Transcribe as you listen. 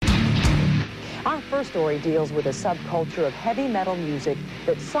Her story deals with a subculture of heavy metal music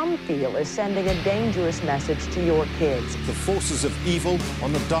that some feel is sending a dangerous message to your kids. The forces of evil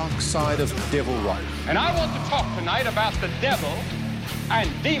on the dark side of devil rock. And I want to talk tonight about the devil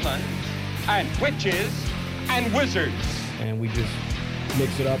and demons and witches and wizards. And we just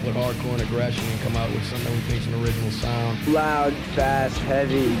mix it up with hardcore and aggression and come out with something we think's an original sound. Loud, fast,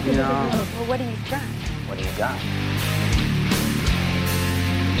 heavy, you know. Well, what do you got? What do you got?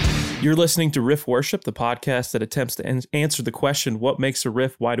 You're listening to Riff Worship, the podcast that attempts to answer the question, what makes a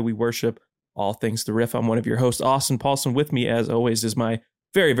riff? Why do we worship? All things the riff. I'm one of your hosts, Austin Paulson. With me, as always, is my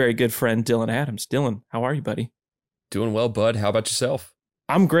very, very good friend, Dylan Adams. Dylan, how are you, buddy? Doing well, bud. How about yourself?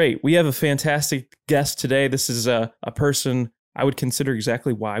 I'm great. We have a fantastic guest today. This is a person I would consider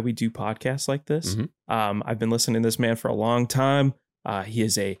exactly why we do podcasts like this. I've been listening to this man for a long time. He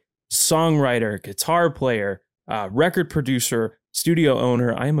is a songwriter, guitar player, record producer, studio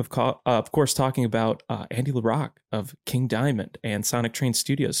owner. I am, of course, talking about Andy LaRocque of King Diamond and Sonic Train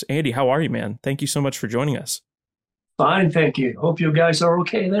Studios. Andy, how are you, man? Thank you so much for joining us. Fine, thank you. Hope you guys are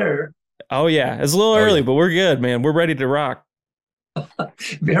okay there. Oh, yeah. It's a little early, but we're good, man. We're ready to rock.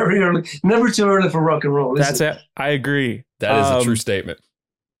 Very early. Never too early for rock and roll, That's it. I agree. That is a true statement.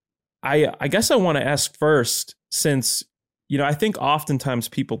 I guess I want to ask first, since, I think oftentimes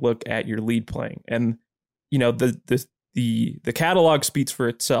people look at your lead playing and, the catalog speaks for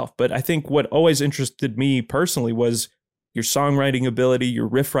itself. But I think what always interested me personally was your songwriting ability, your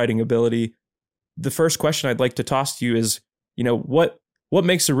riff writing ability. The first question I'd like to toss to you is, what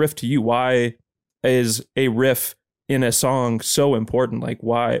makes a riff to you? Why is a riff in a song so important? Like,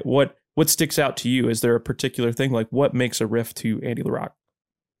 why? What sticks out to you? Is there a particular thing? Like, what makes a riff to Andy LaRocque?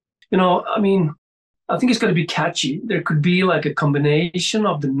 I think it's going to be catchy. There could be like a combination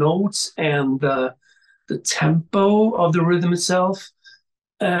of the notes and the tempo of the rhythm itself.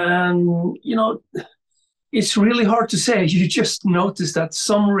 And, it's really hard to say. You just notice that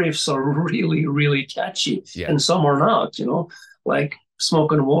some riffs are really, really catchy and some are not, like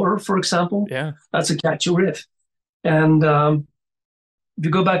Smoke on Water, for example. Yeah, that's a catchy riff. And if you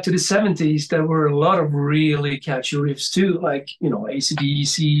go back to the 70s, there were a lot of really catchy riffs too, like,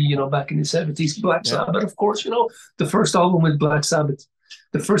 AC/DC, back in the 70s, Black Sabbath, of course, the first album with Black Sabbath,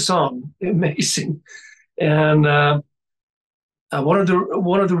 the first song, amazing. And one of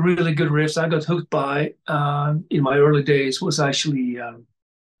the really good riffs I got hooked by in my early days was actually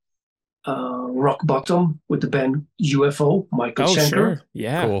Rock Bottom with the band UFO, Michael Schenker. Sure.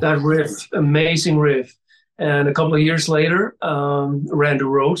 Yeah. Cool. That riff, amazing riff. And a couple of years later, Randy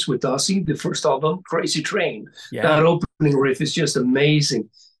Rhoads with Ozzy, the first album, Crazy Train. Yeah. That opening riff is just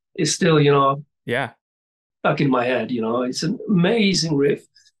amazing. It's still, stuck in my head, It's an amazing riff.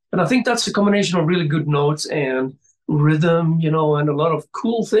 And I think that's a combination of really good notes and rhythm, and a lot of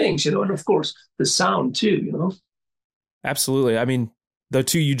cool things, and of course the sound too, Absolutely. I mean, the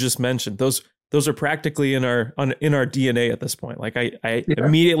two you just mentioned, those are practically in our DNA at this point. Like I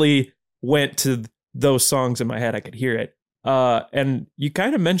immediately went to those songs in my head. I could hear it. And you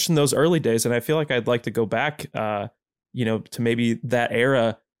kind of mentioned those early days, and I feel like I'd like to go back, to maybe that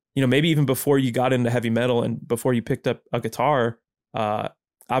era, maybe even before you got into heavy metal and before you picked up a guitar.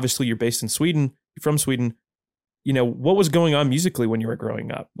 Obviously you're based in Sweden, you're from Sweden. What was going on musically when you were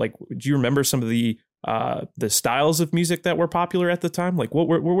growing up? Like, do you remember some of the styles of music that were popular at the time? Like, what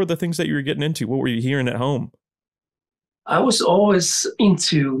were the things that you were getting into? What were you hearing at home? I was always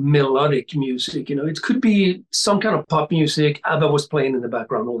into melodic music. It could be some kind of pop music. ABBA was playing in the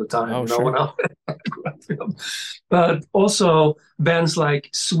background all the time. Oh, sure. But also bands like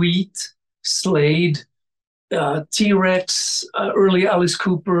Sweet, Slade, T-Rex, early Alice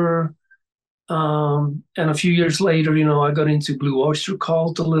Cooper. And a few years later, I got into Blue Oyster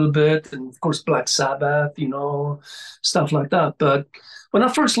Cult a little bit, and of course Black Sabbath, stuff like that. But when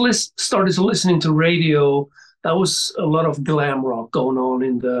I first started listening to radio, that was a lot of glam rock going on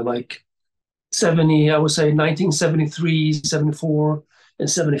in the 1973, 74, and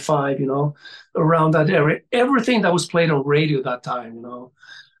 75, around that area. Everything that was played on radio that time,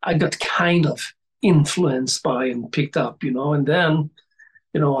 I got kind of influenced by and picked up, and then,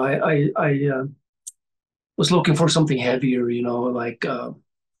 I was looking for something heavier, like, I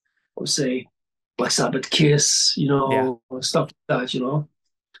would say Black Sabbath, Kiss, stuff like that,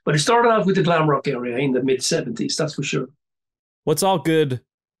 But it started out with the glam rock area in the mid-70s, that's for sure. What's all good,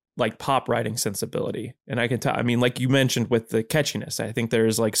 like, pop writing sensibility? And I can tell, like you mentioned with the catchiness, I think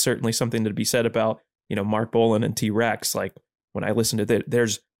there's certainly something to be said about, Mark Bolan and T-Rex. Like, when I listen to that,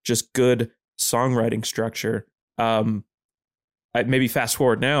 there's just good songwriting structure. I maybe fast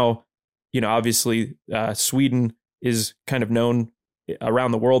forward now, obviously Sweden is kind of known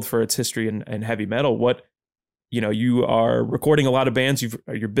around the world for its history in heavy metal. What, you are recording a lot of bands.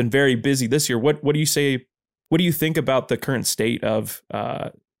 You've been very busy this year. What do you say? What do you think about the current state of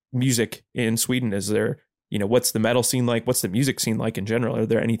music in Sweden? Is there, what's the metal scene like? What's the music scene like in general? Are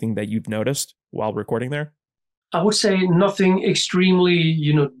there anything that you've noticed while recording there? I would say nothing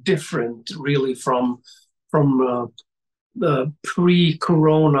extremely, different really from the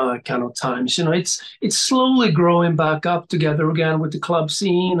pre-corona kind of times. It's slowly growing back up together again with the club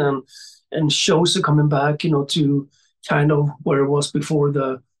scene, and shows are coming back, to kind of where it was before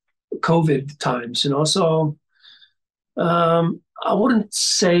the COVID times. So I wouldn't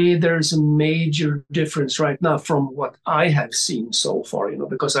say there's a major difference right now from what I have seen so far,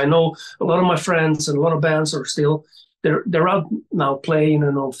 because I know a lot of my friends and a lot of bands are still they're out now playing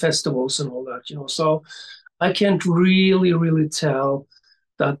and on festivals and all that, So I can't really tell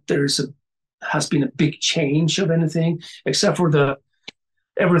that has been a big change of anything, except for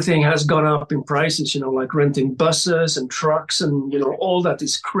everything has gone up in prices, like renting buses and trucks and, all that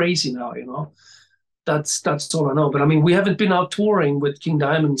is crazy now, That's all I know. But I mean, we haven't been out touring with King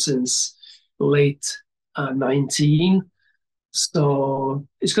Diamond since late 19. So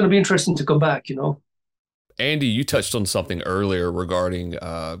it's going to be interesting to come back, Andy, you touched on something earlier regarding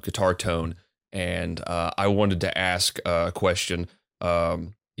guitar tone, and I wanted to ask a question.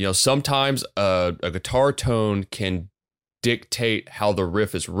 Sometimes a guitar tone can dictate how the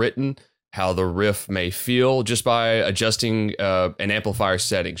riff is written, how the riff may feel, just by adjusting an amplifier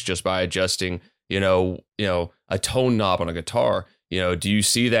settings, just by adjusting a tone knob on a guitar. Do you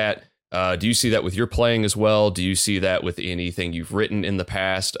see that? Do you see that with your playing as well? Do you see that with anything you've written in the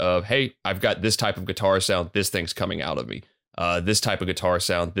past of, hey, I've got this type of guitar sound, this thing's coming out of me. This type of guitar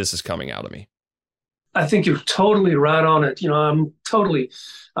sound, this is coming out of me. I think you're totally right on it.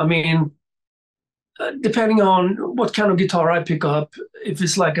 Depending on what kind of guitar I pick up, if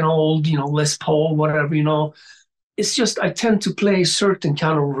it's like an old, Les Paul, whatever, it's just I tend to play certain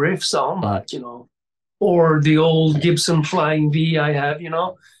kind of riffs on that, or the old Gibson Flying V I have,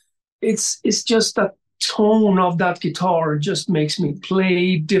 It's just that tone of that guitar just makes me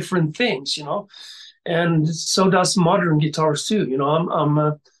play different things, and so does modern guitars too.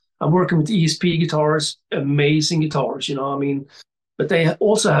 I'm working with ESP guitars, amazing guitars, but they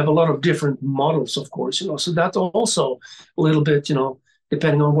also have a lot of different models, of course, so that's also a little bit,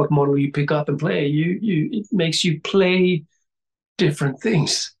 depending on what model you pick up and play, it makes you play different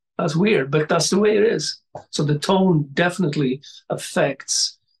things. That's weird, but that's the way it is. So the tone definitely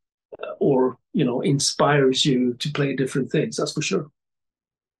affects or, inspires you to play different things. That's for sure.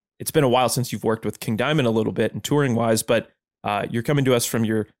 It's been a while since you've worked with King Diamond a little bit and touring wise, but you're coming to us from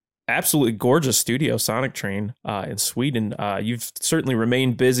your absolutely gorgeous studio, Sonic Train, in Sweden. You've certainly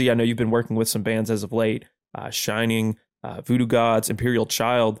remained busy. I know you've been working with some bands as of late, Shining, Voodoo Gods, Imperial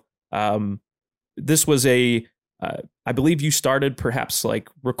Child. This was I believe you started perhaps like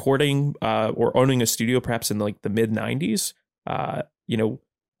recording or owning a studio perhaps in like the mid 90s.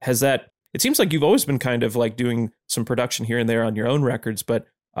 It seems like you've always been kind of like doing some production here and there on your own records, but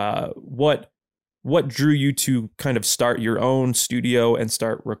what drew you to kind of start your own studio and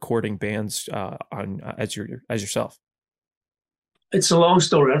start recording bands as yourself? It's a long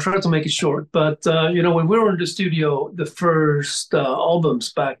story. I'll try to make it short. But, when we were in the studio, the first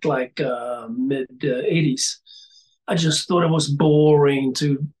albums back like mid 80s, I just thought it was boring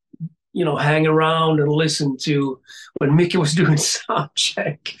to, hang around and listen to when Mickey was doing sound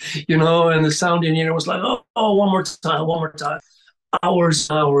check, and the sound engineer was like, oh, one more time. Hours,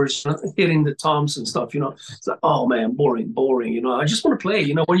 hitting the toms and stuff, It's like, oh man, boring, I just want to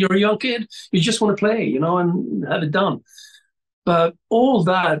play, when you're a young kid, you just want to play, and have it done. But all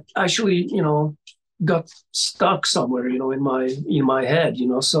that actually, got stuck somewhere, in my head,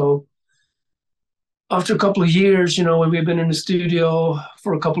 So after a couple of years, when we've been in the studio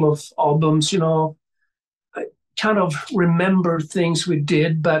for a couple of albums, I kind of remember things we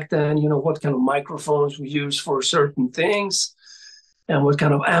did back then, what kind of microphones we used for certain things and what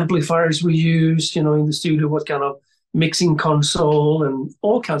kind of amplifiers we used, in the studio, what kind of mixing console and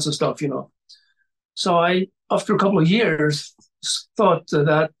all kinds of stuff, So I, after a couple of years, thought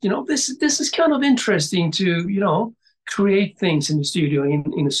that, this is kind of interesting to, create things in the studio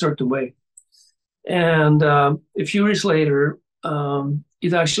in a certain way. And a few years later,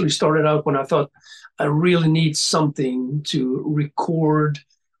 it actually started out when I thought I really need something to record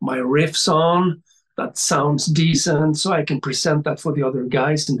my riffs on that sounds decent so I can present that for the other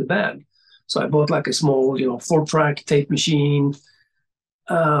guys in the band. So I bought like a small, 4-track tape machine,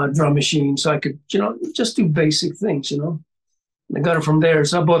 drum machine, so I could, just do basic things, And I got it from there.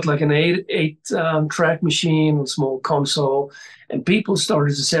 So I bought like an eight track machine, a small console, and people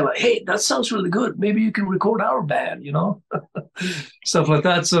started to say like, "Hey, that sounds really good. Maybe you can record our band," stuff like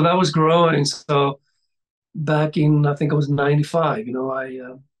that. So that was growing. So back in, I think it was '95, I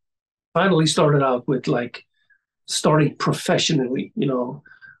finally started out with like starting professionally,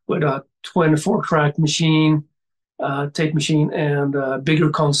 with a 24 track machine, tape machine, and a bigger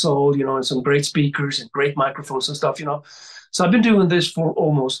console, and some great speakers and great microphones and stuff. So I've been doing this for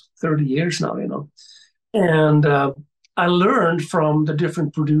almost 30 years now. And I learned from the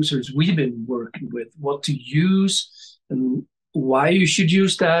different producers we've been working with what to use and why you should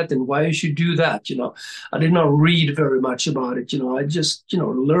use that and why you should do that. I did not read very much about it. I just,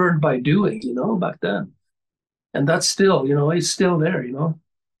 learned by doing, back then. And that's still, it's still there.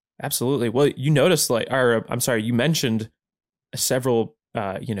 Absolutely. Well, you mentioned several,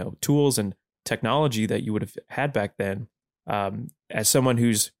 tools and technology that you would have had back then. As someone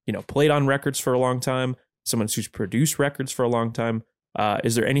who's, played on records for a long time, someone who's produced records for a long time,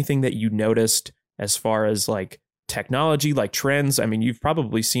 is there anything that you noticed as far as like technology, like trends? I mean, you've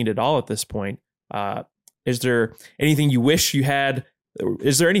probably seen it all at this point. Is there anything you wish you had?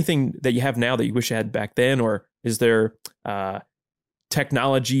 Is there anything that you have now that you wish you had back then? Or is there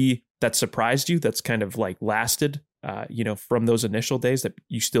technology that surprised you that's kind of like lasted, from those initial days that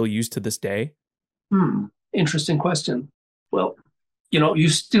you still use to this day? Interesting question. Well, you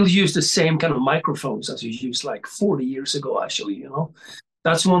still use the same kind of microphones as you used like 40 years ago, actually.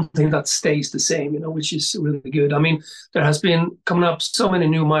 That's one thing that stays the same, which is really good. I mean, there has been coming up so many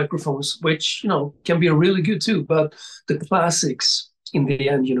new microphones, which, can be really good too, but the classics in the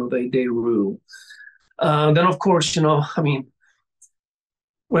end, they rule. Then, of course, I mean,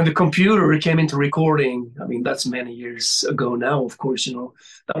 when the computer came into recording, I mean, that's many years ago now, of course,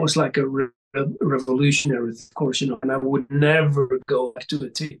 that was like a revolutionary, of course, and I would never go back to a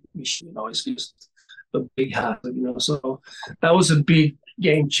tape machine. It's just a big hassle, so that was a big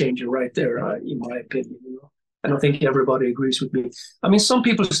game changer right there, in my opinion, and I think everybody agrees with me. I mean, some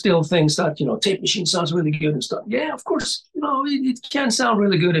people still think that, tape machine sounds really good and stuff. Yeah, of course, it can sound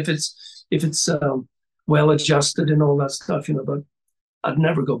really good if it's well adjusted and all that stuff, but I'd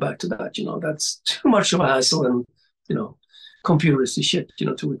never go back to that. That's too much of a hassle, and computer is the shit,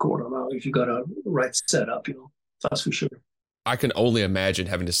 to record on now if you got a right setup, that's for sure. I can only imagine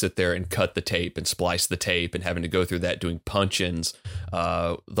having to sit there and cut the tape and splice the tape and having to go through that, doing punch-ins,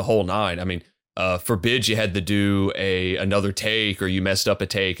 the whole nine. I mean, forbid you had to do another take or you messed up a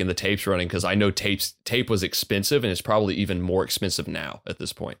take and the tape's running, because I know tape was expensive, and it's probably even more expensive now at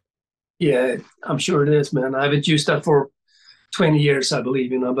this point. Yeah, I'm sure it is, man. I haven't used that for 20 years, I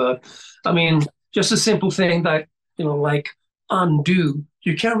believe, but I mean, just a simple thing that, like undo,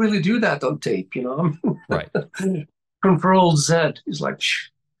 you can't really do that on tape, Right. Control Z is like,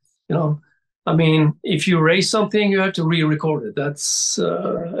 I mean, if you erase something, you have to re-record it. That's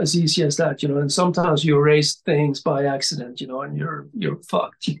as easy as that, and sometimes you erase things by accident, and you're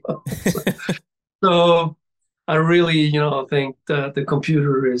fucked, So I really, think that the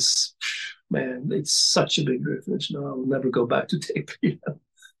computer is, man, it's such a big difference. I'll never go back to tape.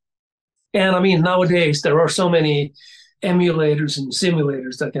 And I mean, nowadays there are so many emulators and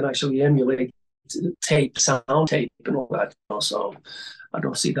simulators that can actually emulate tape, sound tape, and all that. So I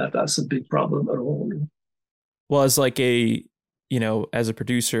don't see that as a big problem at all. Well, as like as a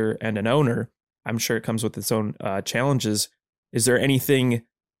producer and an owner, I'm sure it comes with its own challenges. Is there anything?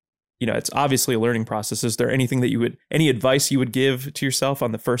 It's obviously a learning process. Is there anything that any advice you would give to yourself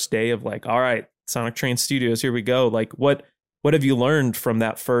on the first day of like, all right, Sonic Train Studios, here we go. Like, what have you learned from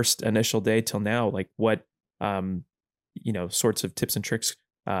that first initial day till now? Like, what, sorts of tips and tricks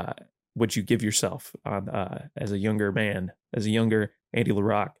would you give yourself on as a younger man, as a younger Andy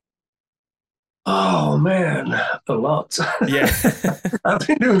LaRocque? Oh man, a lot. Yeah, I've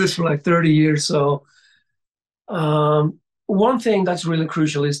been doing this for like 30 years, so. One thing that's really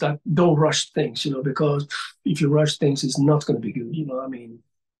crucial is that don't rush things, because if you rush things, it's not going to be good. I mean,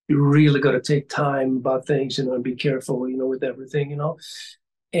 you really got to take time about things, and be careful, with everything,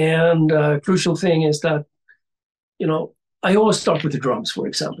 And crucial thing is that, I always start with the drums, for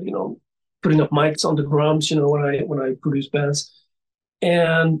example, putting up mics on the drums, when I produce bands,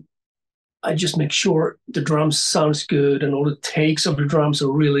 and I just make sure the drums sounds good and all the takes of the drums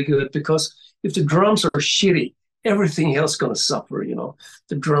are really good, because if the drums are shitty, everything else going to suffer.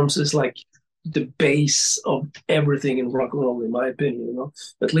 The drums is like the base of everything in rock and roll, in my opinion.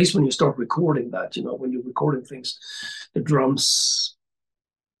 At least when you start recording that, when you're recording things, the drums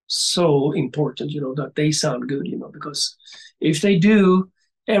so important, that they sound good, because if they do,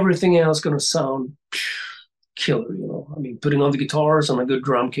 everything else going to sound killer, you know. I mean, putting on the guitars and a good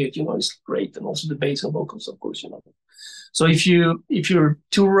drum kit, you know, is great. And also the bass and vocals, of course, you know. So if you're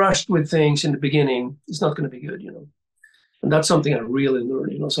too rushed with things in the beginning, it's not going to be good, you know. And that's something I really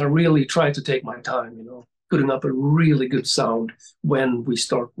learned, you know. So I really try to take my time, you know, putting up a really good sound when we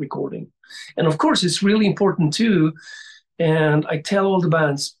start recording. And of course, it's really important too. And I tell all the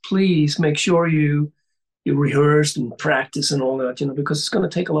bands, please make sure you rehearse and practice and all that, you know, because it's going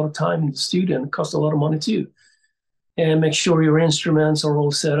to take a lot of time in the studio and cost a lot of money too. And make sure your instruments are all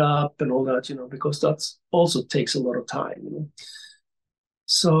set up and all that, you know, because that's also takes a lot of time, you know.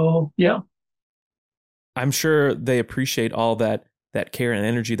 So yeah. I'm sure they appreciate all that care and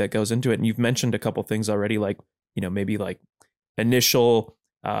energy that goes into it. And you've mentioned a couple things already, like, you know, maybe like initial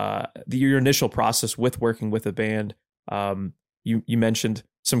your initial process with working with a band. You mentioned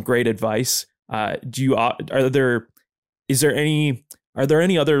some great advice. Are there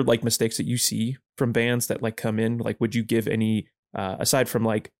any other like mistakes that you see from bands that like come in? Like, would you give any aside from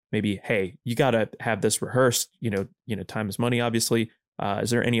like maybe, hey, you got to have this rehearsed, you know, time is money, obviously.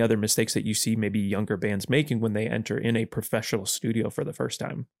 Is there any other mistakes that you see maybe younger bands making when they enter in a professional studio for the first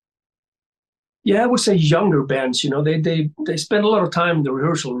time? Yeah, I would say younger bands, you know, they spend a lot of time in the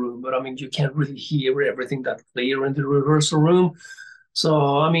rehearsal room, but I mean, you can't really hear everything that clear in the rehearsal room.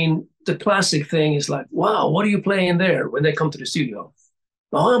 So, I mean, the classic thing is like, wow, what are you playing there when they come to the studio?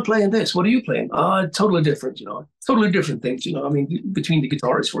 Oh, I'm playing this. What are you playing? Totally different, you know, totally different things, you know. I mean, between the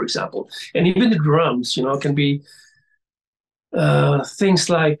guitars, for example, and even the drums, you know, can be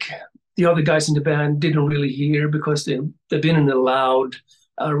things like the other guys in the band didn't really hear because they've been in a loud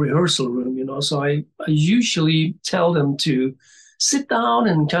rehearsal room, you know. So I usually tell them to sit down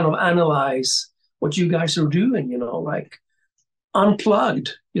and kind of analyze what you guys are doing, you know, like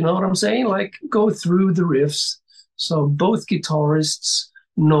unplugged, you know what I'm saying? Like go through the riffs so both guitarists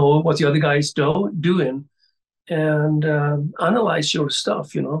know what the other guys doing and analyze your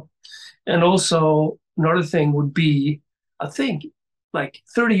stuff, you know. And also another thing would be, I think like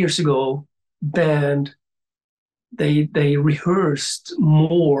 30 years ago, band they rehearsed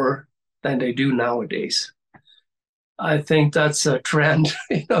more than they do nowadays. I think that's a trend.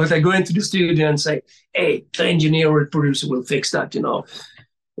 You know, they go into the studio and say, "Hey, the engineer or producer will fix that." You know,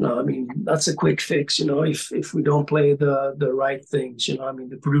 I mean, that's a quick fix. You know, if we don't play the right things, you know, I mean,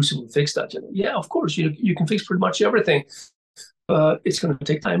 the producer will fix that. You know, yeah, of course, you can fix pretty much everything, but it's going to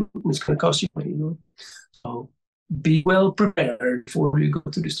take time and it's going to cost you money. You know, so be well prepared before you go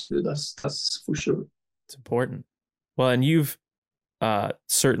to the studio. That's for sure. It's important. Well, and you've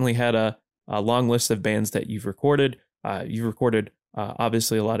certainly had a long list of bands that you've recorded. You've recorded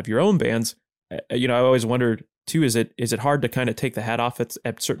obviously a lot of your own bands. You know, I always wondered too, is it hard to kind of take the hat off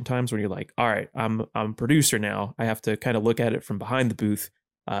at certain times when you're like, all right, I'm a producer now. I have to kind of look at it from behind the booth.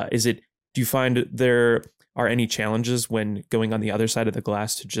 Do you find there are any challenges when going on the other side of the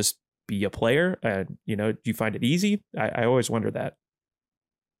glass to just be a player? You know, do you find it easy? I always wonder that.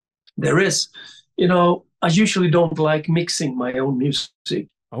 There is, you know, I usually don't like mixing my own music.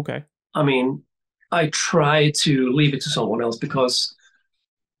 Okay. I mean, I try to leave it to someone else because,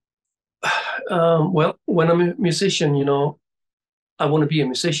 well, when I'm a musician, you know, I want to be a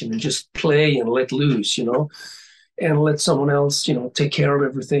musician and just play and let loose, you know, and let someone else, you know, take care of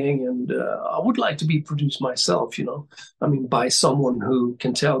everything. And I would like to be produced myself, you know, I mean, by someone who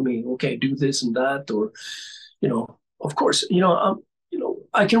can tell me, okay, do this and that, or, you know, of course, you know,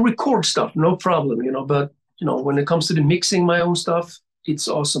 I can record stuff, no problem, you know, but, you know, when it comes to the mixing my own stuff, it's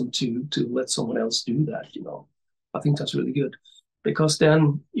awesome to let someone else do that, you know. I think that's really good because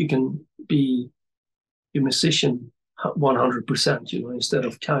then you can be a musician 100%, you know, instead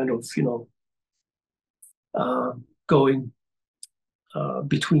of kind of, you know, going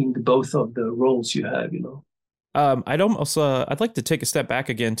between both of the roles you have, you know. I'd like to take a step back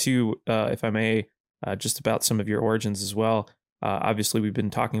again too, if I may, just about some of your origins as well. Obviously, we've been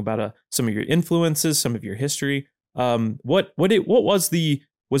talking about some of your influences, some of your history. Was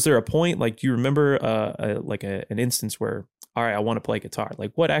there a point, like, do you remember an instance where, all right, I want to play guitar?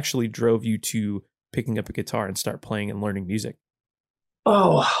 Like, what actually drove you to picking up a guitar and start playing and learning music?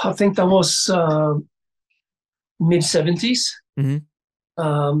 Oh, I think that was mid 70s.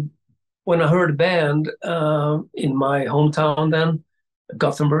 Mm-hmm. When I heard a band in my hometown then,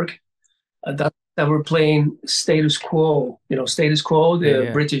 Gothenburg, that were playing Status Quo, you know, Status Quo, the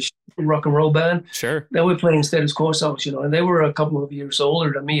British rock and roll band. Sure. They were playing Status Quo songs, you know, and they were a couple of years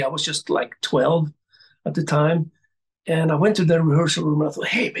older than me. I was just like 12 at the time. And I went to their rehearsal room and I thought,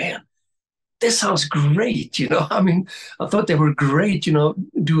 hey, man, this sounds great, you know. I mean, I thought they were great, you know,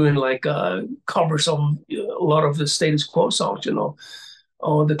 doing like covers on a lot of the Status Quo songs, you know,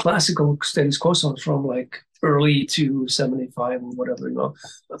 or the classical Status Quo songs from like early to 75 or whatever,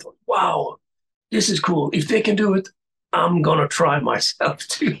 I thought, wow, this is cool. If they can do it, I'm going to try myself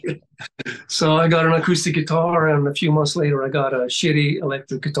too. So I got an acoustic guitar, and a few months later, I got a shitty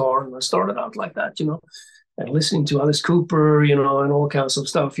electric guitar, and I started out like that, and listening to Alice Cooper, and all kinds of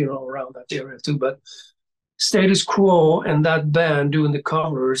stuff, around that area too. But Status Quo and that band doing the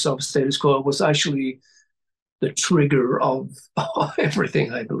covers of Status Quo was actually the trigger of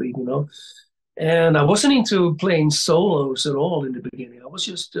everything, I believe. And I wasn't into playing solos at all in the beginning. I was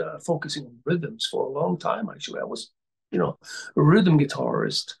just focusing on rhythms for a long time, actually. I was, a rhythm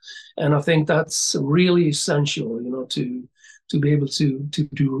guitarist. And I think that's really essential, to be able to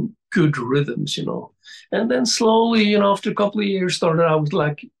do good rhythms. And then slowly, after a couple of years, started out with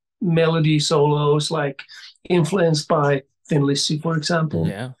like melody solos, like influenced by Thin Lizzy, for example.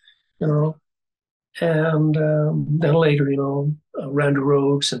 Yeah. And then later, Randy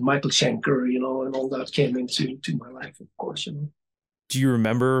Rhoads and Michael Schenker, and all that came into my life, of course. Do you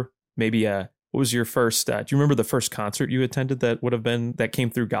remember maybe what was your first? Do you remember the first concert you attended that came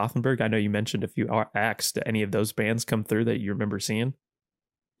through Gothenburg? I know you mentioned a few acts. Did any of those bands come through that you remember seeing?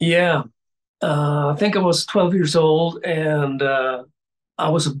 Yeah, I think I was 12 years old, and I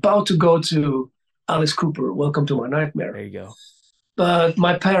was about to go to Alice Cooper, Welcome to My Nightmare. There you go. But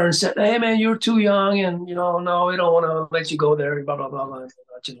my parents said, "Hey, man, you're too young, and no, we don't want to let you go there." Blah blah blah blah.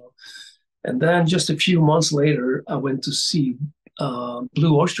 And then just a few months later, I went to see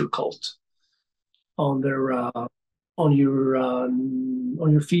Blue Oyster Cult on their on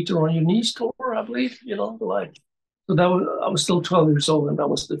your feet or on your knees tour, I believe. Like. So I was still 12 years old, and that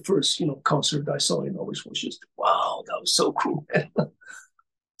was the first concert I saw. Which was just wow, that was so cool.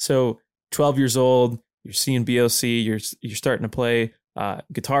 So 12 years old. You're seeing BOC, you're starting to play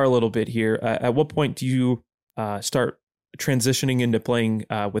guitar a little bit here. At what point do you start transitioning into playing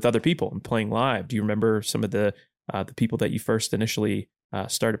with other people and playing live? Do you remember some of the people that you first initially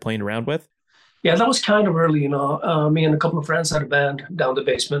started playing around with? Yeah, that was kind of early. Me and a couple of friends had a band down the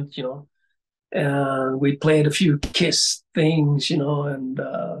basement, and we played a few Kiss things, and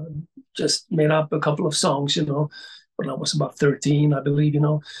just made up a couple of songs, when I was about 13, I believe,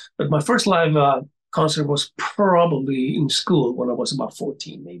 But my first live concert was probably in school when I was about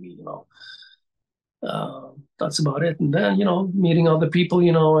 14, maybe, that's about it. And then, meeting other people,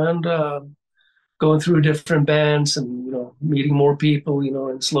 and going through different bands and, meeting more people,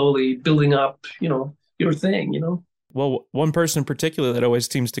 and slowly building up, your thing, Well, one person in particular that always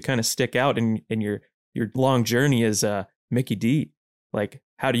seems to kind of stick out in your long journey is Mickey D. Like,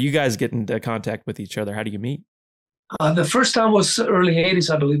 how do you guys get into contact with each other? How do you meet? The first time was early 80s,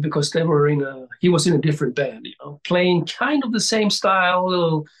 I believe, because he was in a different band, playing kind of the same style,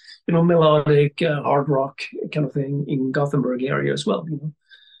 little, melodic hard rock kind of thing in Gothenburg area as well,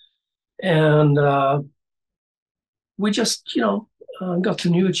 And we just, got to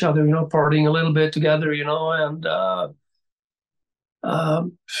know each other, partying a little bit together, and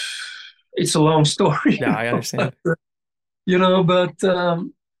it's a long story. Yeah, I understand. But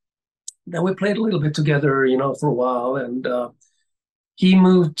then we played a little bit together, for a while, and he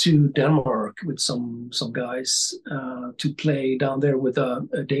moved to Denmark with some guys to play down there with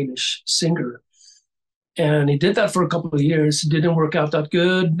a Danish singer. And he did that for a couple of years. It didn't work out that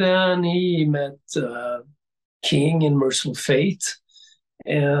good. Then he met King in Merciful Fate.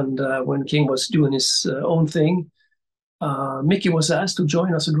 And when King was doing his own thing, Mickey was asked to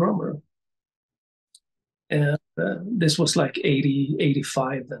join as a drummer. And this was like 80,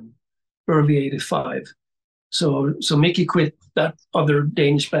 85 then, early 85. So Mickey quit that other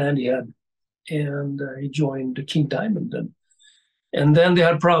Danish band he had, and he joined King Diamond. And then they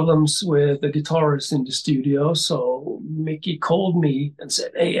had problems with the guitarist in the studio. So Mickey called me and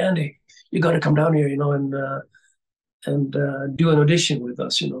said, "Hey, Andy, you got to come down here, and do an audition with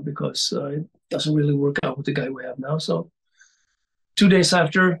us, because it doesn't really work out with the guy we have now." So 2 days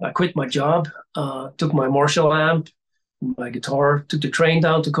after, I quit my job, took my Marshall amp, my guitar, took the train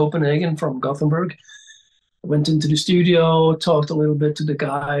down to Copenhagen from Gothenburg, went into the studio, talked a little bit to the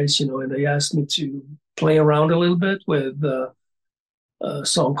guys, and they asked me to play around a little bit with a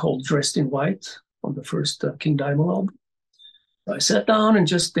song called Dressed in White on the first King Diamond album. I sat down and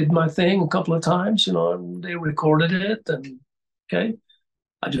just did my thing a couple of times, and they recorded it, and okay,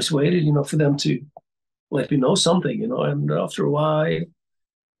 I just waited, for them to let me know something, and after a while,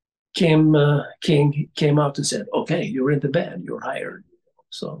 King came out and said, "Okay, you're in the band, you're hired."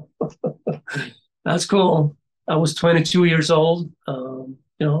 So that's cool. I was 22 years old, I'm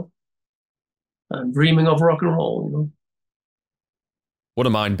dreaming of rock and roll, What a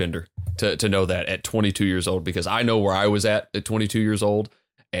mind bender to know that at 22 years old, because I know where I was at 22 years old.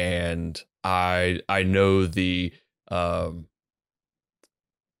 and I know the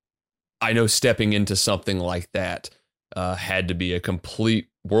I know stepping into something like that had to be a complete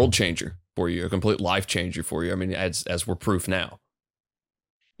world changer for you, a complete life changer for you. I mean, as we're proof now.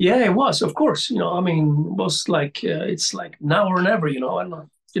 Yeah, it was, of course. I mean, it was like it's like now or never. And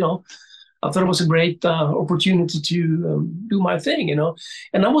I thought it was a great opportunity to do my thing.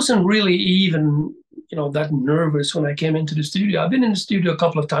 And I wasn't really even that nervous when I came into the studio. I've been in the studio a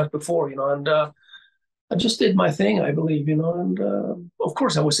couple of times before, and I just did my thing, I believe, and of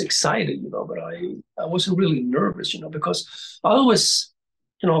course I was excited, but I wasn't really nervous, because I always,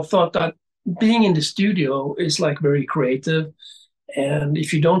 thought that being in the studio is like very creative. And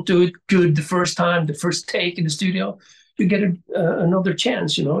if you don't do it good the first time, the first take in the studio, you get another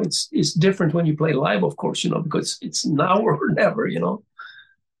chance. It's different when you play live, of course, because it's now or never.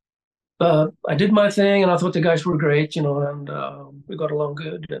 I did my thing, and I thought the guys were great, and we got along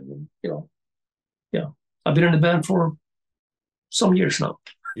good, and yeah, I've been in the band for some years now.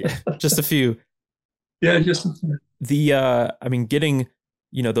 Yeah, just a few. Yeah, just I mean, getting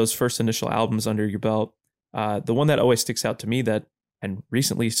those first initial albums under your belt. The one that always sticks out to me and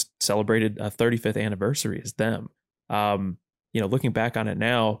recently celebrated a 35th anniversary is Them. Looking back on it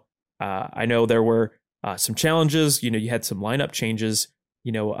now, I know there were some challenges. You had some lineup changes.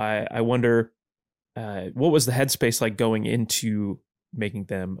 I wonder what was the headspace like going into making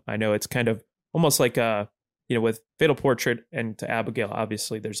Them. I know it's kind of almost like with Fatal Portrait and to Abigail,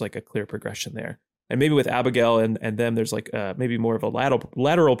 obviously there's like a clear progression there. And maybe with Abigail and Them, there's like maybe more of a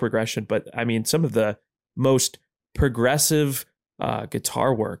lateral progression. But I mean, some of the most progressive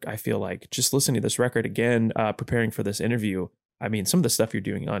guitar work, I feel like, just listening to this record again, preparing for this interview. I mean, some of the stuff you're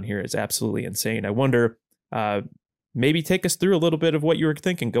doing on here is absolutely insane. I wonder, maybe take us through a little bit of what you were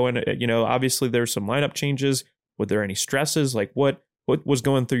thinking going, obviously there's some lineup changes. Were there any stresses? Like what was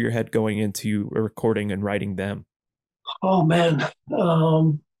going through your head going into recording and writing Them? Oh man.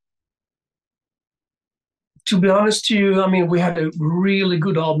 To be honest to you, I mean, we had a really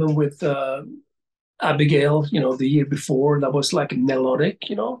good album with Abigail, the year before. That was like melodic,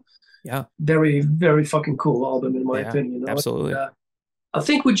 Yeah. Very, very fucking cool album in my opinion. Absolutely. And, I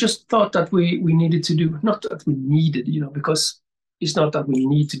think we just thought that we needed to do, not that we needed, because it's not that we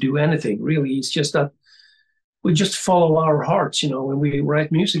need to do anything really. It's just that we just follow our hearts, when we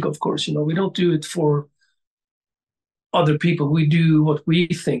write music, of course, we don't do it for other people. We do what we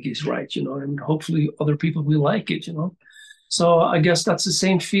think is right, and hopefully other people will like it, So I guess that's the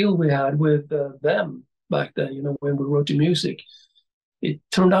same feel we had with Them back then, when we wrote the music. It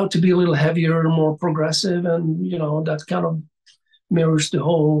turned out to be a little heavier, more progressive, and, that kind of mirrors the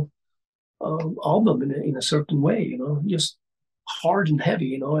whole album in a certain way, just hard and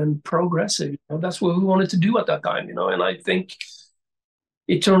heavy, and progressive. That's what we wanted to do at that time, and I think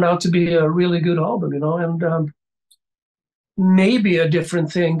it turned out to be a really good album, and maybe a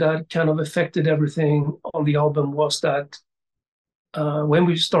different thing that kind of affected everything on the album was that when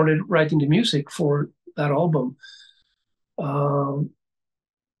we started writing the music for that album,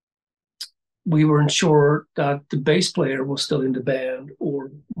 we weren't sure that the bass player was still in the band or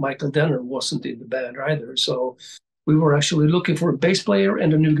Michael Denner wasn't in the band either. So we were actually looking for a bass player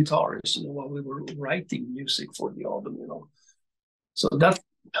and a new guitarist, while we were writing music for the album, So that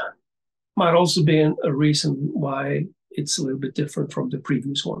might also be a reason why it's a little bit different from the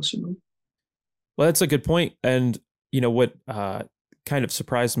previous ones, Well, that's a good point. And, what kind of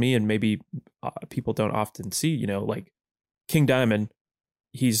surprised me, and maybe people don't often see, like King Diamond,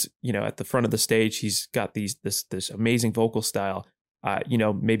 he's, at the front of the stage, he's got this amazing vocal style.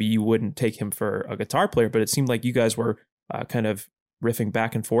 Maybe you wouldn't take him for a guitar player, but it seemed like you guys were kind of riffing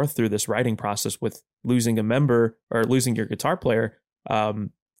back and forth through this writing process with losing a member or losing your guitar player.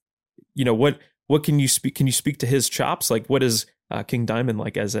 What can you speak? Can you speak to his chops? Like, what is King Diamond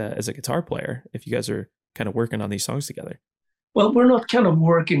like as a guitar player? If you guys are kind of working on these songs together. Well, we're not kind of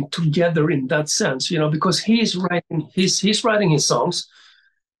working together in that sense, because he's writing his songs,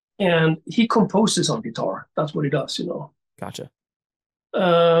 and he composes on guitar. That's what he does, Gotcha.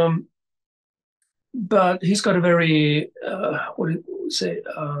 But he's got a very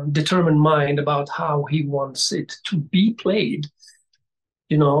determined mind about how he wants it to be played.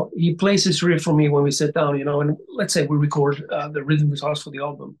 He plays his riff for me when we sit down, and let's say we record the rhythm guitars for the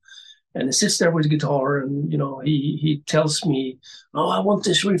album, and he sits there with the guitar, and he tells me, "Oh, I want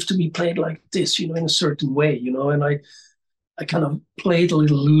this riff to be played like this, in a certain way, and I kind of play it a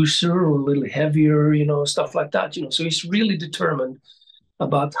little looser or a little heavier, stuff like that, So he's really determined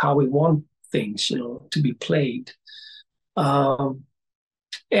about how we want things, to be played. And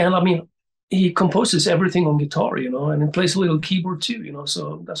I mean, he composes everything on guitar, and he plays a little keyboard too,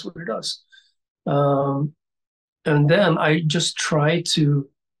 so that's what he does. And then I just try to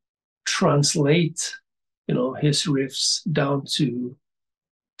translate, his riffs down to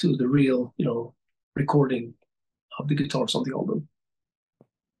the real, recording of the guitars on the album.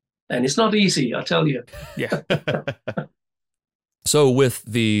 And it's not easy, I tell you. Yeah. So with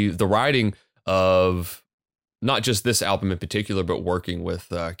the writing of not just this album in particular, but working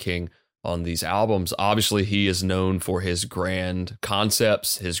with King on these albums, obviously he is known for his grand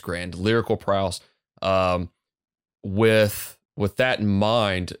concepts, his grand lyrical prowess. With that in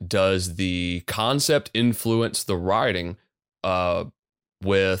mind, does the concept influence the writing?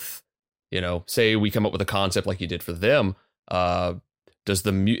 With, say we come up with a concept like you did for them, is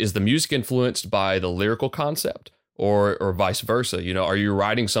the music influenced by the lyrical concept, or vice versa? Are you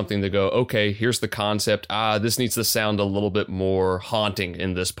writing something to go, okay, here's the concept. This needs to sound a little bit more haunting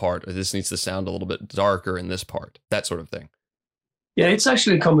in this part, or this needs to sound a little bit darker in this part, that sort of thing. Yeah, it's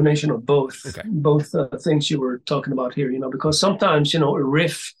actually a combination of both. Okay. Both things you were talking about here, because sometimes, a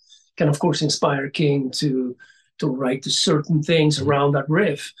riff can, of course, inspire King to write certain things around that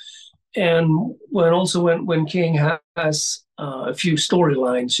riff. And when King has a few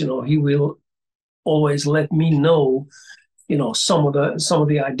storylines, he will always let me know, some of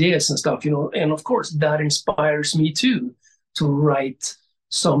the ideas and stuff, and of course that inspires me too to write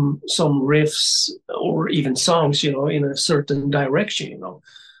some riffs or even songs, in a certain direction,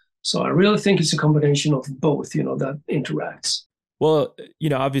 So I really think it's a combination of both, that interacts. Well,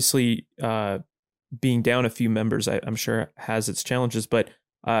 obviously, being down a few members, I'm sure has its challenges, but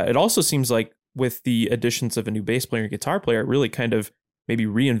it also seems like with the additions of a new bass player and guitar player, it really kind of maybe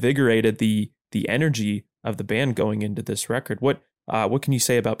reinvigorated the energy of the band going into this record. What can you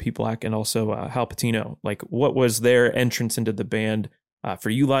say about Pete Black and also Hal Patino? Like, what was their entrance into the band for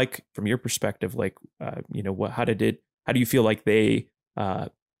you, like, from your perspective? Like, how do you feel like they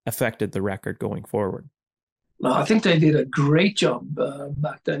affected the record going forward? No, I think they did a great job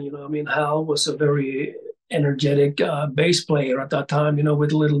back then. Hal was a very energetic bass player at that time,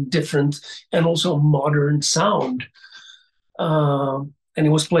 with a little different and also modern sound. And he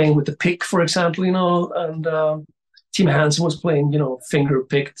was playing with the pick, for example, and Tim Hansen was playing, finger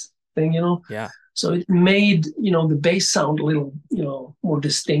picked thing, Yeah. So it made, the bass sound a little, more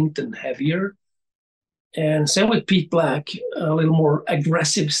distinct and heavier. And same with Pete Black, a little more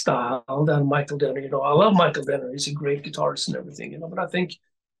aggressive style than Michael Denner. I love Michael Denner. He's a great guitarist and everything, but I think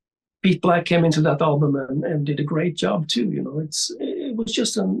Pete Black came into that album and did a great job too. It was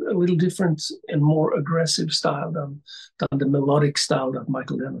just a little different and more aggressive style than the melodic style that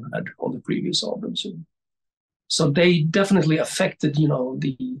Michael Denner had on the previous albums. So they definitely affected,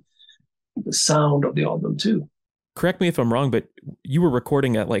 the sound of the album too. Correct me if I'm wrong, but you were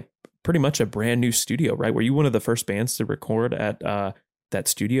recording at like pretty much a brand new studio, right? Were you one of the first bands to record at that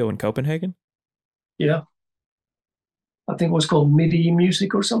studio in Copenhagen? Yeah. I think it was called MIDI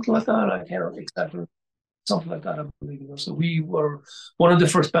Music or something like that. I can't remember exactly. Something like that, I believe. So we were one of the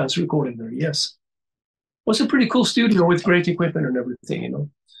first bands recording there, yes. It was a pretty cool studio with great equipment and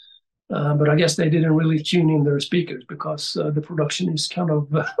everything, But I guess they didn't really tune in their speakers because the production is kind of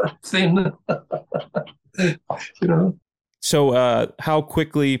thin, So how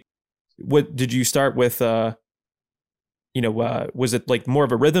quickly, what did you start with, was it like more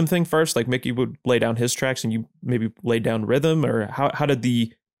of a rhythm thing first? Like Mickey would lay down his tracks and you maybe laid down rhythm, or how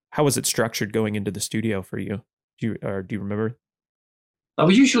was it structured going into the studio for you? Do you remember? I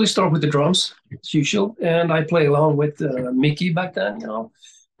would usually start with the drums, as usual, and I play along with Mickey back then.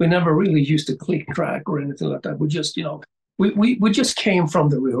 We never really used a click track or anything like that. We just, we just came from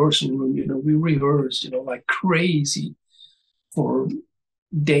the rehearsal room. We rehearsed, like crazy for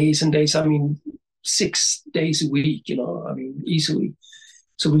days and days. 6 days a week. Easily.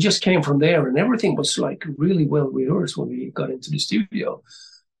 So we just came from there, and everything was like really well rehearsed when we got into the studio.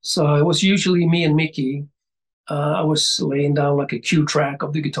 So it was usually me and Mickey. I was laying down like a cue track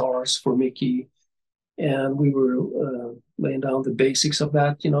of the guitars for Mickey, and we were laying down the basics of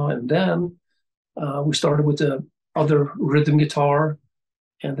that, and then we started with the other rhythm guitar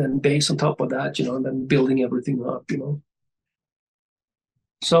and then bass on top of that, and then building everything up,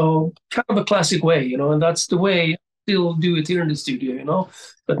 So kind of a classic way, and that's the way I still do it here in the studio,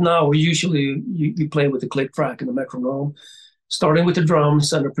 But now we usually, you play with the click track and the metronome, starting with the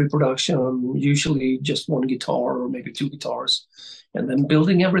drums and the pre-production, usually just one guitar or maybe two guitars, and then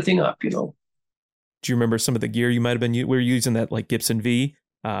building everything up, Do you remember some of the gear you might have been we were using, that like Gibson V,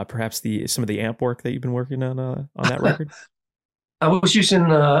 perhaps some of the amp work that you've been working on that record? I was using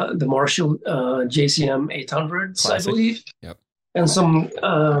the Marshall JCM 800s, Classic. I believe. Yep. and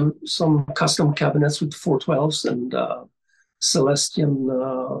some custom cabinets with 412s and Celestian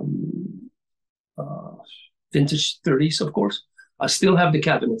uh, vintage 30s, of course. I still have the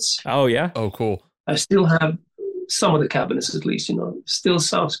cabinets. Oh yeah. Oh, cool. I still have some of the cabinets, at least. Still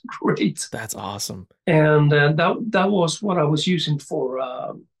sounds great. That's awesome. And that was what I was using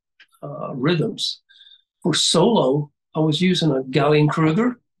for rhythms. For solo, I was using a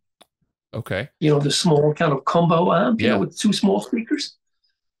Gallien-Kruger. Okay. The small kind of combo amp, with two small speakers.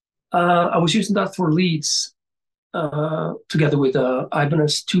 I was using that for leads together with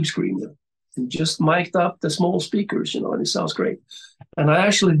Ibanez tube screamer, and just mic'd up the small speakers, and it sounds great. And I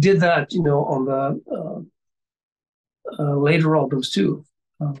actually did that, on the later albums too,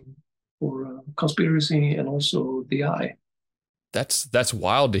 for Conspiracy and also The Eye. That's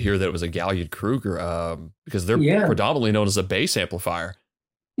wild to hear that it was a Gallien-Kruger, because they're predominantly known as a bass amplifier.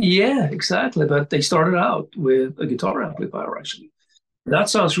 Yeah, exactly. But they started out with a guitar amplifier, actually. That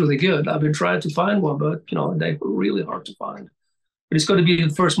sounds really good. I've been trying to find one, but they were really hard to find. But it's going to be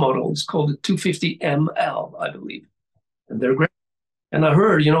the first model. It's called the 250ML, I believe, and they're great. And I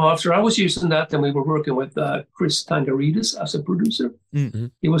heard, after I was using that, then we were working with Chris Tangaridis as a producer. Mm-hmm.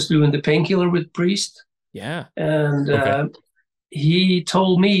 He was doing the Painkiller with Priest. Yeah, and he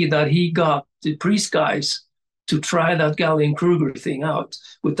told me that he got the Priest guys to try that Gallien-Kruger thing out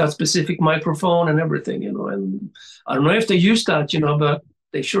with that specific microphone and everything, and I don't know if they used that, but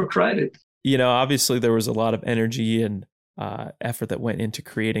they sure tried it. Obviously there was a lot of energy and effort that went into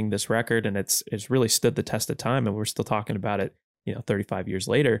creating this record, and it's really stood the test of time, and we're still talking about it, 35 years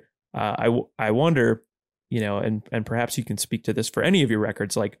later. I wonder, and perhaps you can speak to this for any of your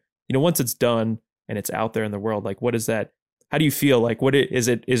records, like, once it's done and it's out there in the world, like, what is that? How do you feel? Like, is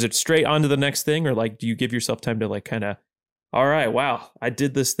it straight on to the next thing, or like, do you give yourself time to like kind of, all right, wow, I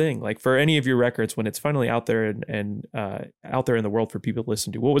did this thing? Like, for any of your records, when it's finally out there and out there in the world for people to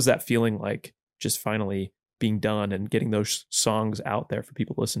listen to, what was that feeling like, just finally being done and getting those songs out there for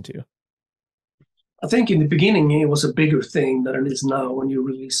people to listen to? I think in the beginning it was a bigger thing than it is now when you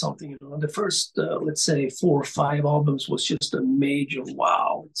release something. The first, let's say, 4 or 5 albums was just a major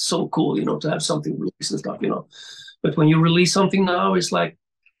wow. It's so cool, to have something released and stuff, But when you release something now, it's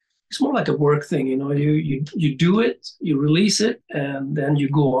more like a work thing, You do it, you release it, and then you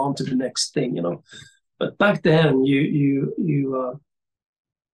go on to the next thing, But back then, you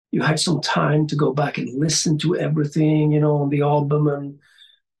had some time to go back and listen to everything, on the album, and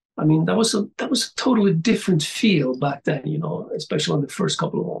I mean that was a totally different feel back then, especially on the first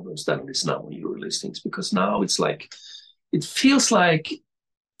couple of albums than it is now when you release things, because now it's like it feels like.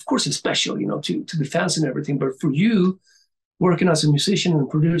 Of course, it's special, to the fans and everything. But for you, working as a musician and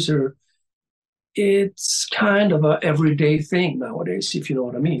producer, it's kind of a everyday thing nowadays, if you know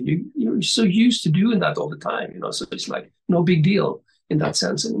what I mean. You're so used to doing that all the time, So it's like no big deal in that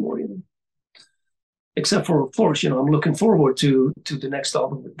sense anymore, Except for, of course, I'm looking forward to the next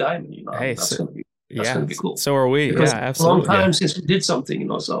album with Diamond. Hey, that's going to be cool. So are we. Because yeah, absolutely. It's a long time since we did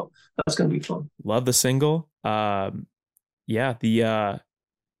something, So that's going to be fun. Love the single.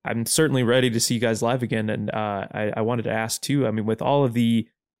 I'm certainly ready to see you guys live again. And I wanted to ask too, I mean, with all of the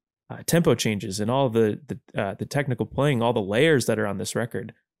tempo changes and all of the technical playing, all the layers that are on this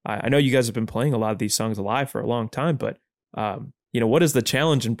record, I know you guys have been playing a lot of these songs live for a long time, but what is the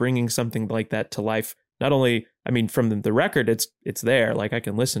challenge in bringing something like that to life? Not only, I mean, from the record, it's there, like I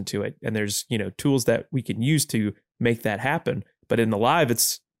can listen to it, and there's, tools that we can use to make that happen. But in the live,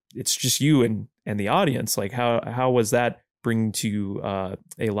 it's just you and the audience. Like how was that bring to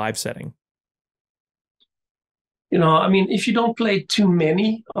a live setting? I mean, if you don't play too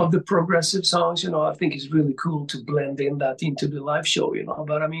many of the progressive songs, I think it's really cool to blend that into the live show,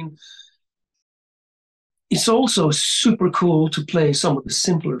 But I mean, it's also super cool to play some of the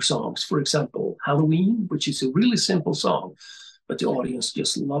simpler songs. For example, Halloween, which is a really simple song, but the audience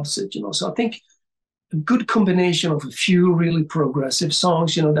just loves it, So I think a good combination of a few really progressive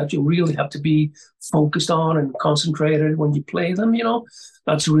songs, that you really have to be focused on and concentrated when you play them,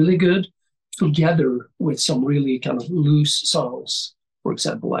 that's really good, together with some really kind of loose songs, for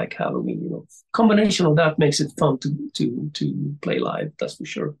example, like Halloween, Combination of that makes it fun to play live, that's for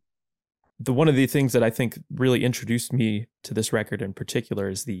sure. One of the things that I think really introduced me to this record in particular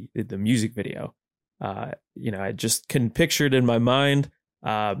is the music video. I just can picture it in my mind.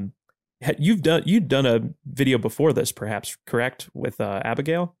 You'd done a video before this, perhaps, correct, with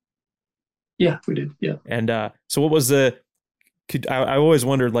Abigail? Yeah, we did. Yeah. And so, what was I always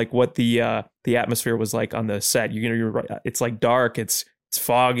wondered like what the atmosphere was like on the set. It's like dark, it's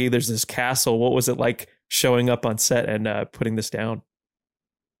foggy. There's this castle. What was it like showing up on set and putting this down?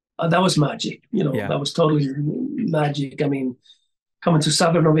 That was magic. That was totally magic. I mean, coming to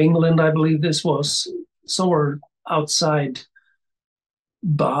southern of England. I believe this was somewhere outside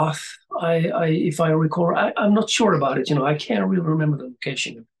Bath. If I recall, I'm not sure about it. I can't really remember the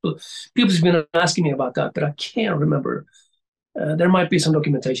location. People's been asking me about that, but I can't remember. There might be some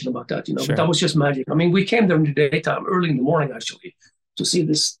documentation about that, Sure. but that was just magic. I mean, we came there in the daytime, early in the morning, actually, to see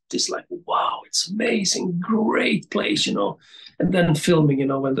this like, wow, it's amazing, great place, and then filming,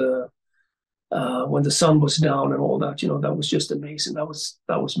 when the sun was down and all that, that was just amazing. That was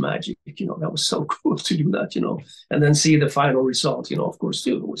magic, that was so cool to do that, and then see the final result, of course,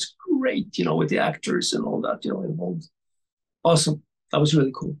 too. It was great, with the actors and all that, involved. Awesome. That was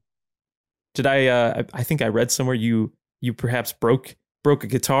really cool. Did I think I read somewhere you perhaps broke a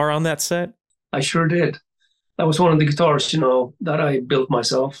guitar on that set? I sure did. That was one of the guitars, that I built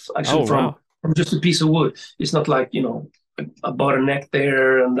myself, actually, from just a piece of wood. It's not like, I bought a neck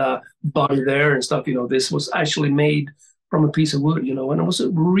there and a body there and stuff. This was actually made from a piece of wood, and it was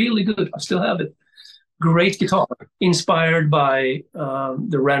really good. I still have it. Great guitar, inspired by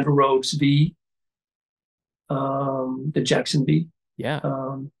the Randy Rhoads V, the Jackson V. Yeah.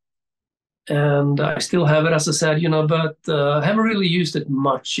 And I still have it, as I said, but I haven't really used it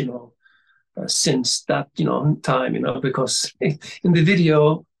much, since that, time, because in the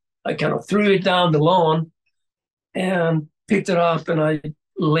video, I kind of threw it down the lawn and picked it up, and I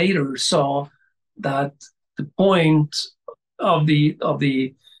later saw that the point of the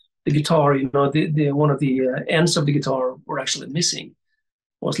guitar, the one of the ends of the guitar were actually missing.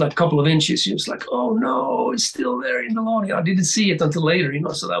 It was like a couple of inches. It was like, oh no, it's still there in the lawn. I didn't see it until later,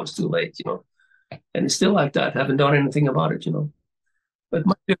 so that was too late, and it's still like that. Haven't done anything about it, But it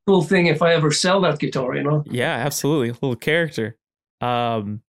might be a cool thing if I ever sell that guitar, Yeah, absolutely, a little character.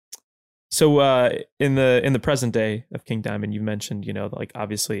 So in the present day of King Diamond, you mentioned, like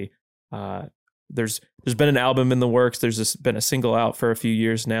obviously there's been an album in the works. There's been a single out for a few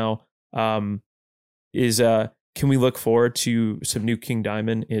years now. Can we look forward to some new King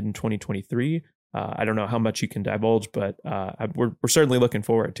Diamond in 2023? I don't know how much you can divulge, but we're certainly looking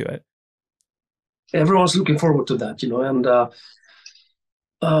forward to it. Everyone's looking forward to that,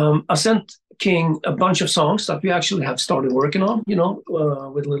 and I sent King a bunch of songs that we actually have started working on,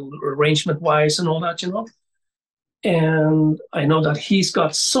 with little arrangement wise and all that, and I know that he's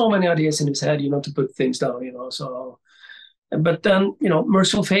got so many ideas in his head, to put things down, so, but then,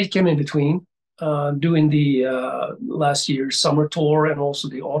 Merciful Fate came in between, doing the last year's summer tour and also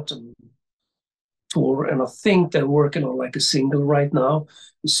the autumn tour, and I think they're working on like a single right now.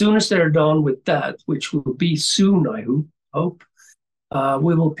 As soon as they're done with that, which will be soon, I hope,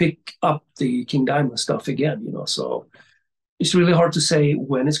 we will pick up the King Diamond stuff again, so it's really hard to say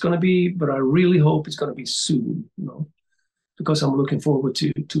when it's going to be, but I really hope it's going to be soon, because I'm looking forward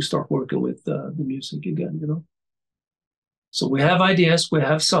to start working with the music again, So we have ideas, we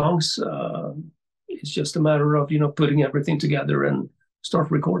have songs. It's just a matter of, putting everything together and start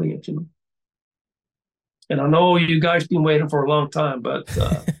recording it, And I know you guys been waiting for a long time, but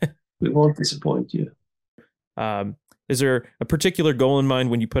we won't disappoint you. Is there a particular goal in mind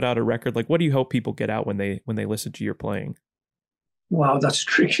when you put out a record? Like, what do you hope people get out when they listen to your playing? Wow, that's a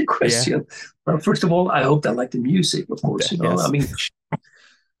tricky question. Yeah. Well, first of all, I hope they like the music, of course. Yes. I mean,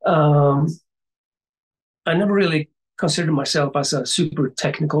 I never really considered myself as a super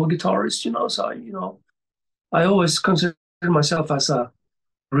technical guitarist, So, I always consider myself as a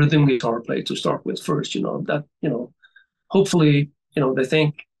rhythm guitar player to start with first, that, hopefully, they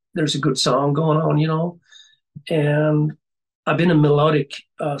think there's a good song going on, and I've been a melodic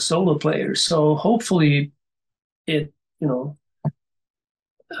solo player. So hopefully it,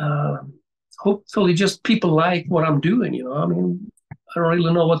 hopefully just people like what I'm doing, I mean, I don't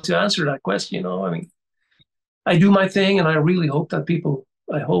really know what to answer that question, I mean, I do my thing and I really hope that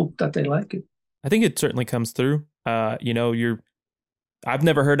I hope that they like it. I think it certainly comes through. I've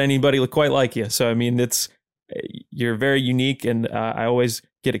never heard anybody quite like you. So, I mean, you're very unique, and I always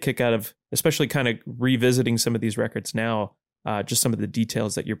get a kick out of, especially kind of revisiting some of these records now, just some of the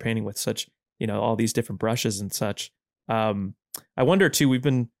details that you're painting with such, all these different brushes and such. I wonder too, we've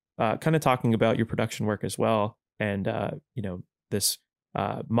been kind of talking about your production work as well, and this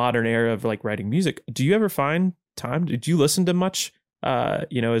modern era of like writing music. Do you ever find time? Did you listen to much?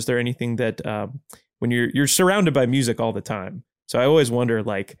 Is there anything that when you're surrounded by music all the time? So I always wonder,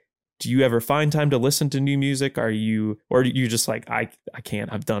 like, do you ever find time to listen to new music? Or are you just like, I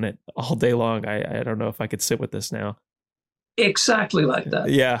can't, I've done it all day long. I don't know if I could sit with this now. Exactly like that.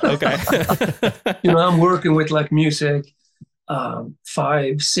 Yeah. Okay. I'm working with like music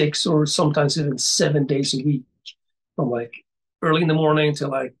 5, 6, or sometimes even 7 days a week, from like early in the morning till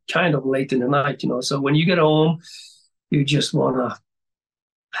like kind of late in the night, So when you get home, you just want to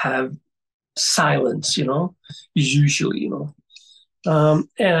have silence, usually,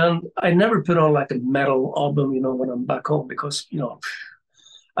 and I never put on like a metal album, when I'm back home because,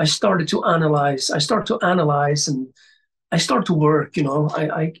 I start to analyze and I start to work,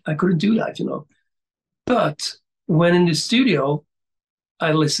 I couldn't do that, But when in the studio,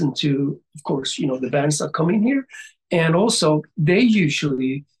 I listen to, of course, the bands that come in here. And also they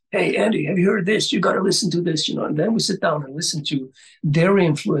usually, hey, Andy, have you heard this? You got to listen to this, and then we sit down and listen to their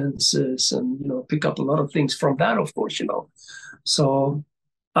influences and, pick up a lot of things from that, of course, So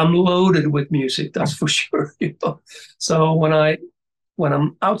I'm loaded with music, that's for sure. So when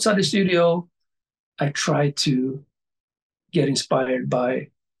I'm outside the studio, I try to get inspired by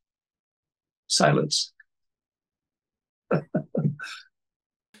silence.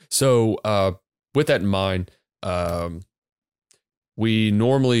 So, with that in mind, we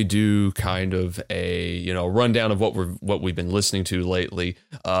normally do kind of a rundown of what we've been listening to lately.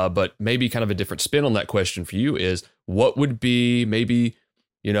 But maybe kind of a different spin on that question for you is, what would be maybe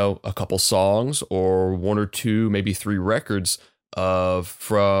a couple songs or one or two, maybe three records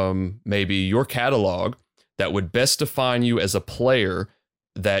from maybe your catalog that would best define you as a player,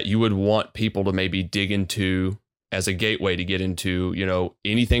 that you would want people to maybe dig into as a gateway to get into,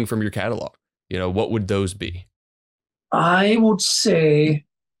 anything from your catalog? What would those be? I would say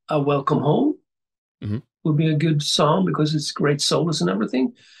a Welcome Home Mm-hmm. would be a good song because it's great solos and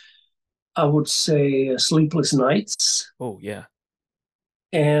everything. I would say Sleepless Nights. Oh, yeah.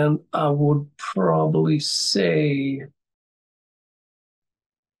 And I would probably say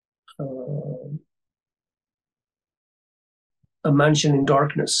A Mansion in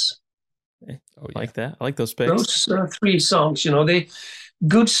Darkness. Oh, yeah. I like that. I like those picks. Those three songs, they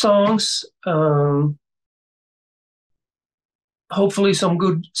good songs. Hopefully some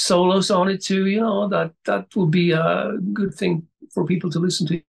good solos on it too. That would be a good thing for people to listen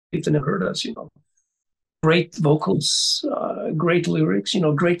to if they never heard us. Great vocals, great lyrics.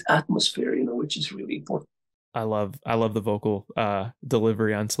 Great atmosphere. Which is really important. I love the vocal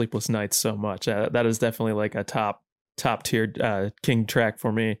delivery on Sleepless Nights so much. That is definitely like a top tier king track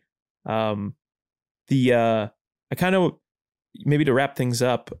for me. I kind of, maybe to wrap things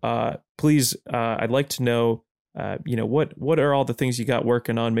up, please, I'd like to know, what are all the things you got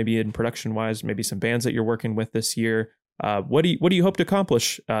working on, maybe in production wise, maybe some bands that you're working with this year. What do you hope to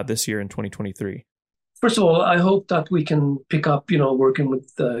accomplish this year in 2023? First of all, I hope that we can pick up, working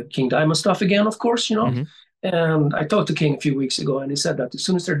with the King Diamond stuff again, of course, Mm-hmm. And I talked to King a few weeks ago, and he said that as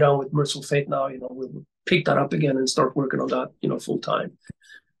soon as they're done with Merciful Fate now, we'll pick that up again and start working on that, full time.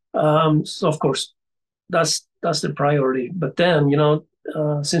 So of course, that's the priority. But then,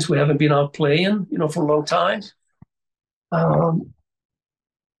 since we haven't been out playing, for a long time,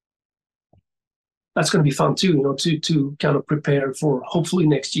 that's going to be fun too, to kind of prepare for, hopefully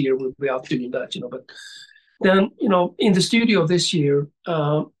next year we'll be out doing that, But then, in the studio this year,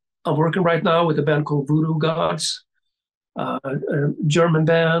 I'm working right now with a band called Voodoo Gods, a German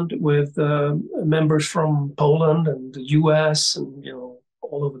band with members from Poland and the US and,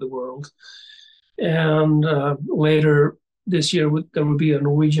 all over the world. And later this year, there will be a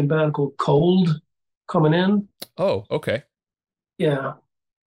Norwegian band called Cold coming in. Oh, okay. Yeah.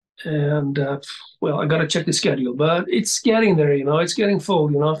 And, I got to check the schedule, but it's getting there, it's getting full,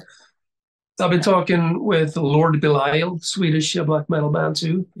 I've been talking with Lord Belial, Swedish black metal band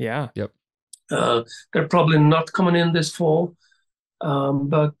too. Yeah. Yep. They're probably not coming in this fall,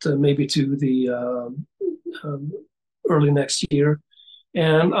 but maybe to the early next year.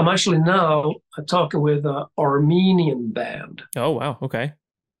 And I'm actually now talking with an Armenian band. Oh, wow. Okay.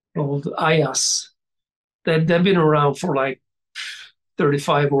 Called Ayas. They've been around for like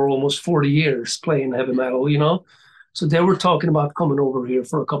 35 or almost 40 years playing heavy metal, So they were talking about coming over here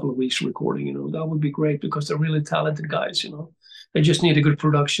for a couple of weeks recording, That would be great because they're really talented guys, They just need a good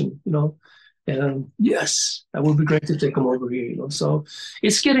production, And yes, that would be great to take them over here, So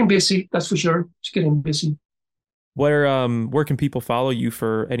it's getting busy, that's for sure. It's getting busy. Where can people follow you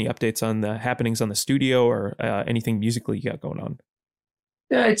for any updates on the happenings on the studio or anything musically you got going on?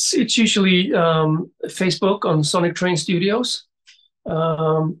 Yeah, it's usually Facebook on Sonic Train Studios.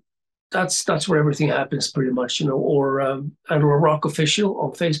 That's where everything happens pretty much, or and LaRocque Official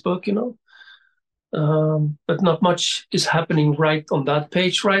on Facebook, but not much is happening right on that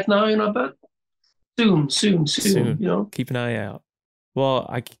page right now, but soon, Keep an eye out. Well,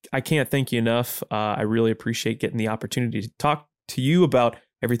 I can't thank you enough. I really appreciate getting the opportunity to talk to you about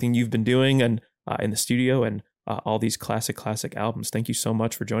everything you've been doing and in the studio and all these classic albums. Thank you so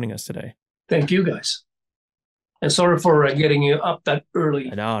much for joining us today. Thank you, guys. And sorry for getting you up that early.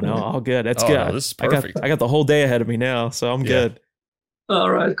 No, all good. That's good. No, this is perfect. I got the whole day ahead of me now, so I'm good.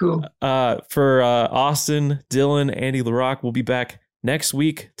 All right, cool. For Austin, Dylan, Andy, LaRocque, we'll be back next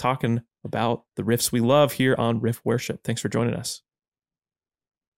week talking about the riffs we love here on Riff Worship. Thanks for joining us.